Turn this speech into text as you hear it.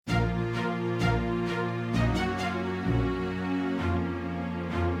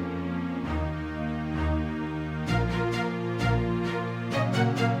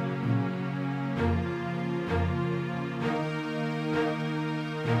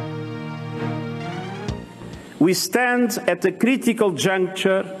we stand at a critical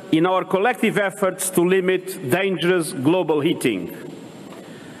juncture in our collective efforts to limit dangerous global heating.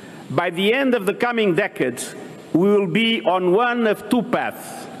 By the end of the coming decade, we will be on one of two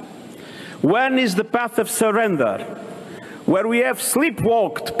paths. One is the path of surrender, where we have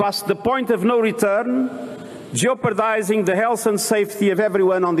sleepwalked past the point of no return, jeopardizing the health and safety of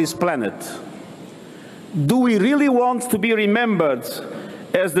everyone on this planet. Do we really want to be remembered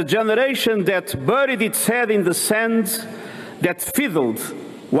as the generation that buried its head in the sand, that fiddled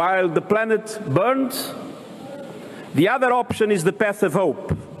while the planet burned? The other option is the path of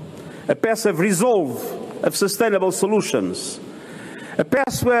hope, a path of resolve, of sustainable solutions, a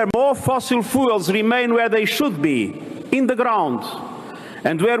path where more fossil fuels remain where they should be, in the ground,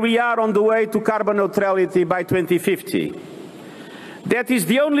 and where we are on the way to carbon neutrality by 2050. That is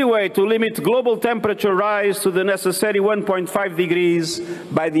the only way to limit global temperature rise to the necessary 1.5 degrees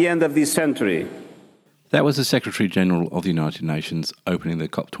by the end of this century. That was the Secretary-General of the United Nations opening the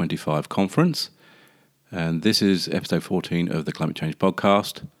COP25 conference. And this is episode 14 of the Climate Change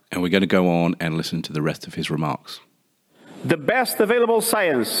podcast. And we're going to go on and listen to the rest of his remarks. The best available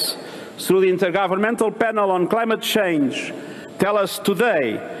science through the Intergovernmental Panel on Climate Change tell us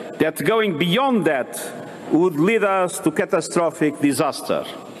today that going beyond that would lead us to catastrophic disaster.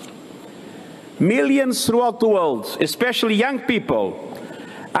 Millions throughout the world, especially young people,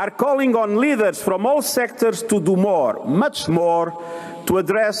 are calling on leaders from all sectors to do more, much more, to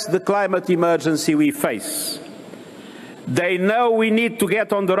address the climate emergency we face. They know we need to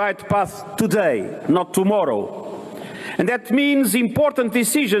get on the right path today, not tomorrow. And that means important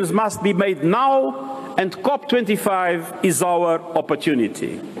decisions must be made now, and COP25 is our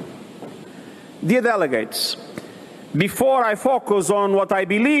opportunity. Dear delegates, before I focus on what I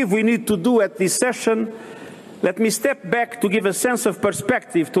believe we need to do at this session, let me step back to give a sense of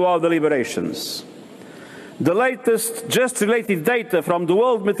perspective to our deliberations. The latest just-related data from the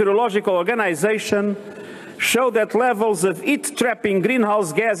World Meteorological Organization show that levels of heat-trapping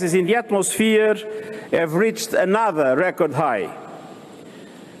greenhouse gases in the atmosphere have reached another record high.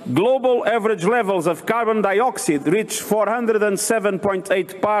 Global average levels of carbon dioxide reached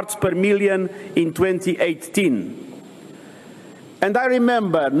 407.8 parts per million in 2018. And I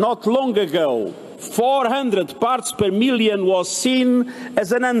remember not long ago, 400 parts per million was seen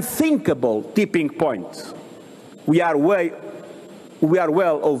as an unthinkable tipping point. We are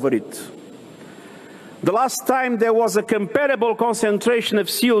well over it. The last time there was a comparable concentration of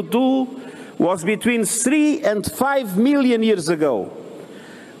CO2 was between 3 and 5 million years ago,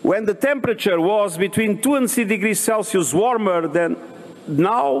 when the temperature was between 2 and 3 degrees Celsius warmer than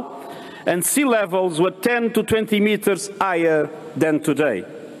now, and sea levels were 10 to 20 meters higher than today.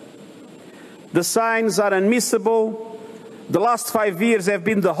 The signs are unmissable. The last 5 years have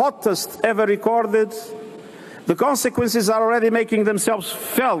been the hottest ever recorded. The consequences are already making themselves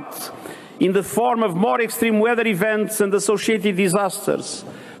felt in the form of more extreme weather events and associated disasters,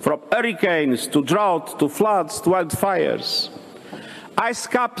 from hurricanes to drought to floods to wildfires. Ice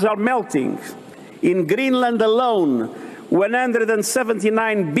caps are melting. In Greenland alone,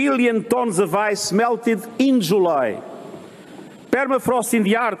 179 billion tons of ice melted in July. Permafrost in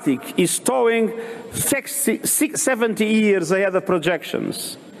the Arctic is thawing 70 years ahead of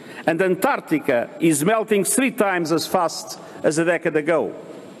projections. And Antarctica is melting 3 times as fast as a decade ago.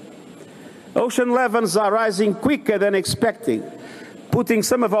 Ocean levels are rising quicker than expected, putting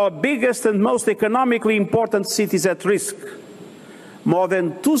some of our biggest and most economically important cities at risk. More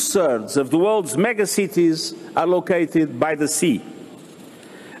than 2/3 of the world's megacities are located by the sea.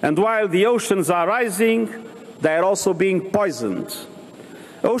 And while the oceans are rising, they are also being poisoned.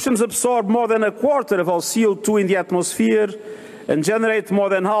 Oceans absorb more than 1/4 of our CO2 in the atmosphere and generate more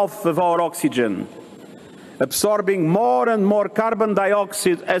than half of our oxygen. Absorbing more and more carbon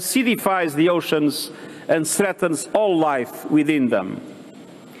dioxide acidifies the oceans and threatens all life within them.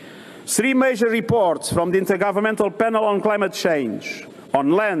 3 major reports from the Intergovernmental Panel on Climate Change,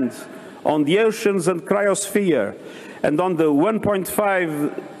 on land, on the oceans and cryosphere, and on the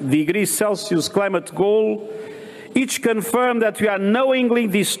 1.5 degrees Celsius climate goal, each confirm that we are knowingly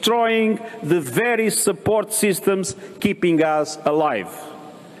destroying the very support systems keeping us alive.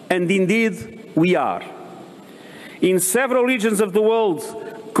 And indeed, we are. In several regions of the world,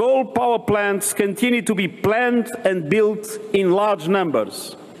 coal power plants continue to be planned and built in large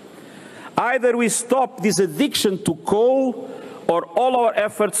numbers. Either we stop this addiction to coal, or all our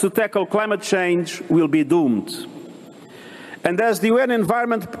efforts to tackle climate change will be doomed. And as the UN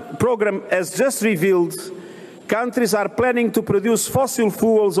Environment Programme has just revealed, countries are planning to produce fossil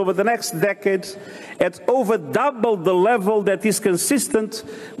fuels over the next decade at over double the level that is consistent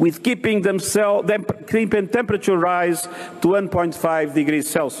with keeping temperature rise to 1.5 degrees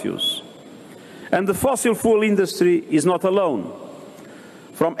Celsius. And the fossil fuel industry is not alone.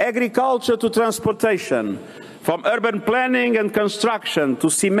 From agriculture to transportation, from urban planning and construction to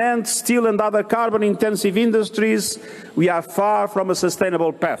cement, steel and other carbon-intensive industries, we are far from a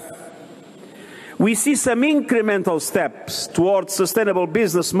sustainable path. We see some incremental steps towards sustainable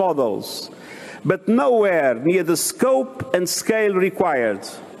business models, but nowhere near the scope and scale required.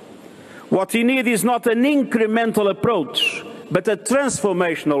 What we need is not an incremental approach, but a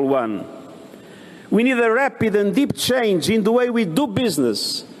transformational one. We need a rapid and deep change in the way we do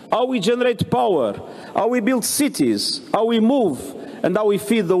business, how we generate power, how we build cities, how we move, and how we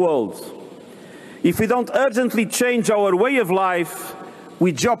feed the world. If we don't urgently change our way of life,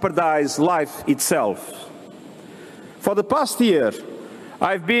 we jeopardize life itself. For the past year,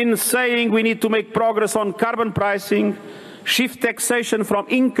 I've been saying we need to make progress on carbon pricing, shift taxation from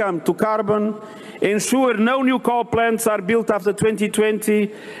income to carbon, ensure no new coal plants are built after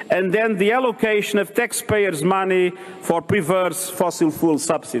 2020, and then the allocation of taxpayers' money for perverse fossil fuel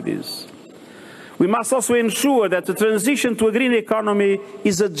subsidies. We must also ensure that the transition to a green economy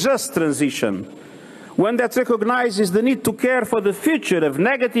is a just transition, one that recognizes the need to care for the future of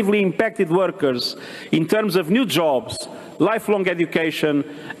negatively impacted workers in terms of new jobs, lifelong education,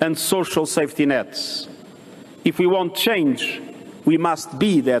 and social safety nets. If we want change, we must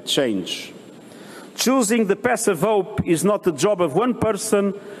be that change. Choosing the path of hope is not the job of one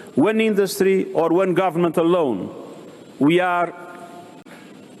person, one industry, or one government alone. We are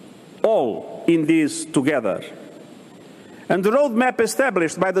all in this together. And the roadmap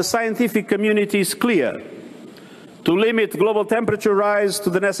established by the scientific community is clear: to limit global temperature rise to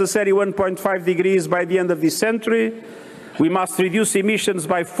the necessary 1.5 degrees by the end of this century. We must reduce emissions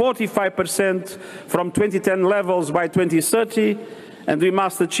by 45% from 2010 levels by 2030, and we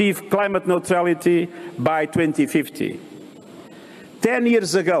must achieve climate neutrality by 2050. 10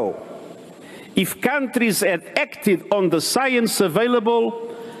 years ago, if countries had acted on the science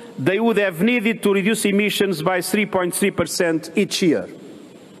available, they would have needed to reduce emissions by 3.3% each year.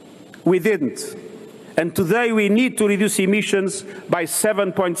 We didn't. And today we need to reduce emissions by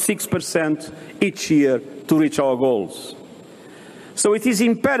 7.6% each year to reach our goals. So it is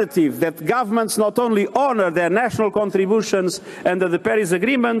imperative that governments not only honor their national contributions under the Paris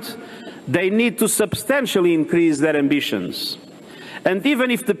Agreement, they need to substantially increase their ambitions. And even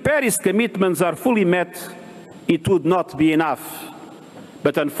if the Paris commitments are fully met, it would not be enough.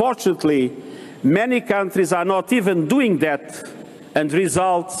 But unfortunately, many countries are not even doing that, and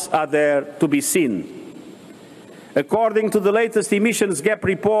results are there to be seen. According to the latest emissions gap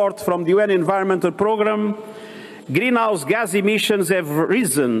report from the UN Environmental Programme, greenhouse gas emissions have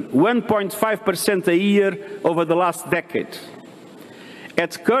risen 1.5% a year over the last decade.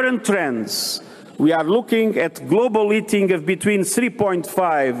 At current trends, we are looking at global heating of between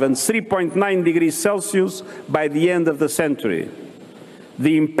 3.5 and 3.9 degrees Celsius by the end of the century.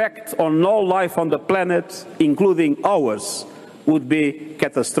 The impact on all life on the planet, including ours, would be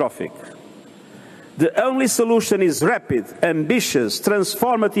catastrophic. The only solution is rapid, ambitious,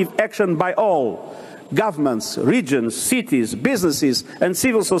 transformative action by all: governments, regions, cities, businesses, and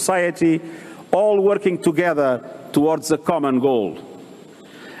civil society, all working together towards a common goal.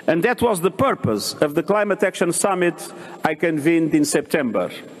 And that was the purpose of the Climate Action Summit I convened in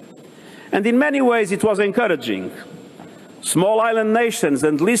September. And in many ways it was encouraging. Small island nations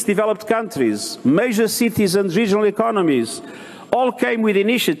and least developed countries, major cities and regional economies all came with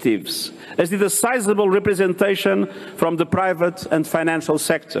initiatives, as did a sizable representation from the private and financial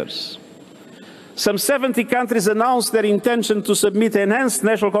sectors. Some 70 countries announced their intention to submit enhanced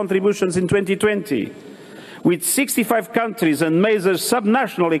national contributions in 2020, with 65 countries and major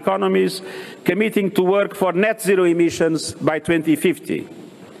subnational economies committing to work for net zero emissions by 2050.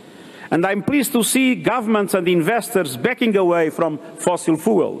 And I'm pleased to see governments and investors backing away from fossil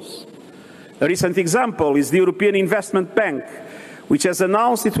fuels. A recent example is the European Investment Bank, which has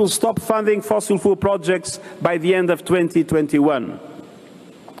announced it will stop funding fossil fuel projects by the end of 2021.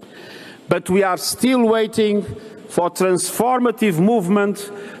 But we are still waiting for transformative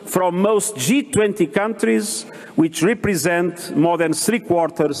movement from most G20 countries, which represent more than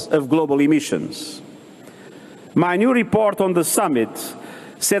 3/4 of global emissions. My new report on the summit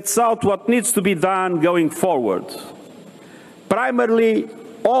sets out what needs to be done going forward. Primarily,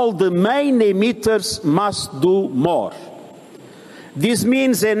 all the main emitters must do more. This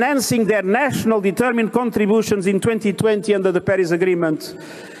means enhancing their national determined contributions in 2020 under the Paris Agreement,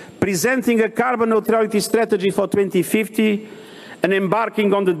 presenting a carbon neutrality strategy for 2050, and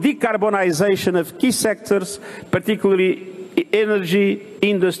embarking on the decarbonization of key sectors, particularly energy,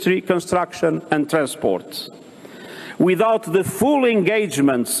 industry, construction, and transport. Without the full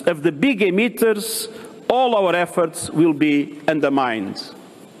engagement of the big emitters, all our efforts will be undermined.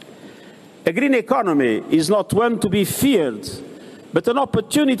 A green economy is not one to be feared, but an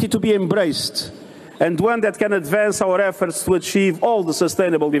opportunity to be embraced, and one that can advance our efforts to achieve all the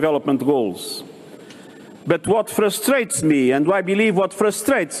Sustainable Development Goals. But what frustrates me, and I believe what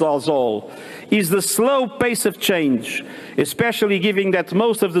frustrates us all, is the slow pace of change, especially given that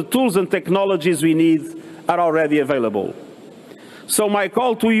most of the tools and technologies we need are already available. So my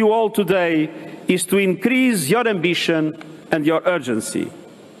call to you all today is to increase your ambition and your urgency.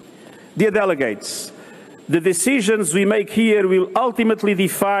 Dear delegates, the decisions we make here will ultimately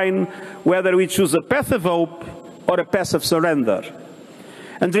define whether we choose a path of hope or a path of surrender.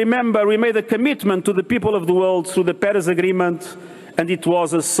 And remember, we made a commitment to the people of the world through the Paris Agreement, and it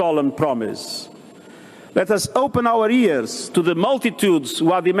was a solemn promise. Let us open our ears to the multitudes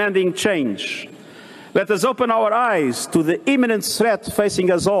who are demanding change. Let us open our eyes to the imminent threat facing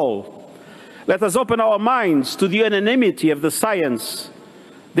us all. Let us open our minds to the unanimity of the science.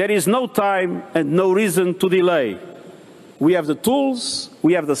 There is no time and no reason to delay. We have the tools,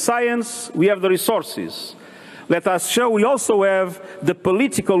 we have the science, we have the resources. Let us show we also have the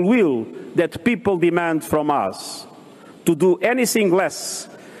political will that people demand from us. To do anything less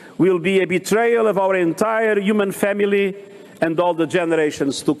will be a betrayal of our entire human family and all the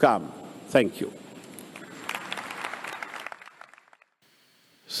generations to come. Thank you.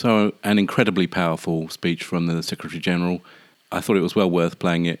 So, an incredibly powerful speech from the Secretary-General. I thought it was well worth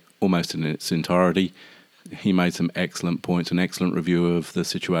playing it almost in its entirety. He made some excellent points, an excellent review of the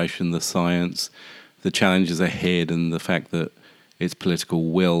situation, the science, the challenges ahead, and the fact that it's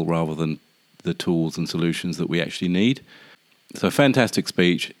political will rather than the tools and solutions that we actually need. So, fantastic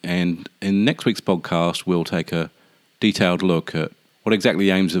speech. And in next week's podcast, we'll take a detailed look at what exactly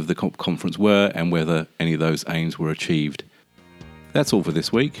the aims of the conference were and whether any of those aims were achieved. That's all for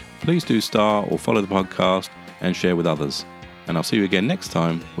this week. Please do star or follow the podcast and share with others. And I'll see you again next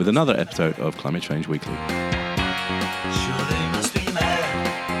time with another episode of Climate Change Weekly.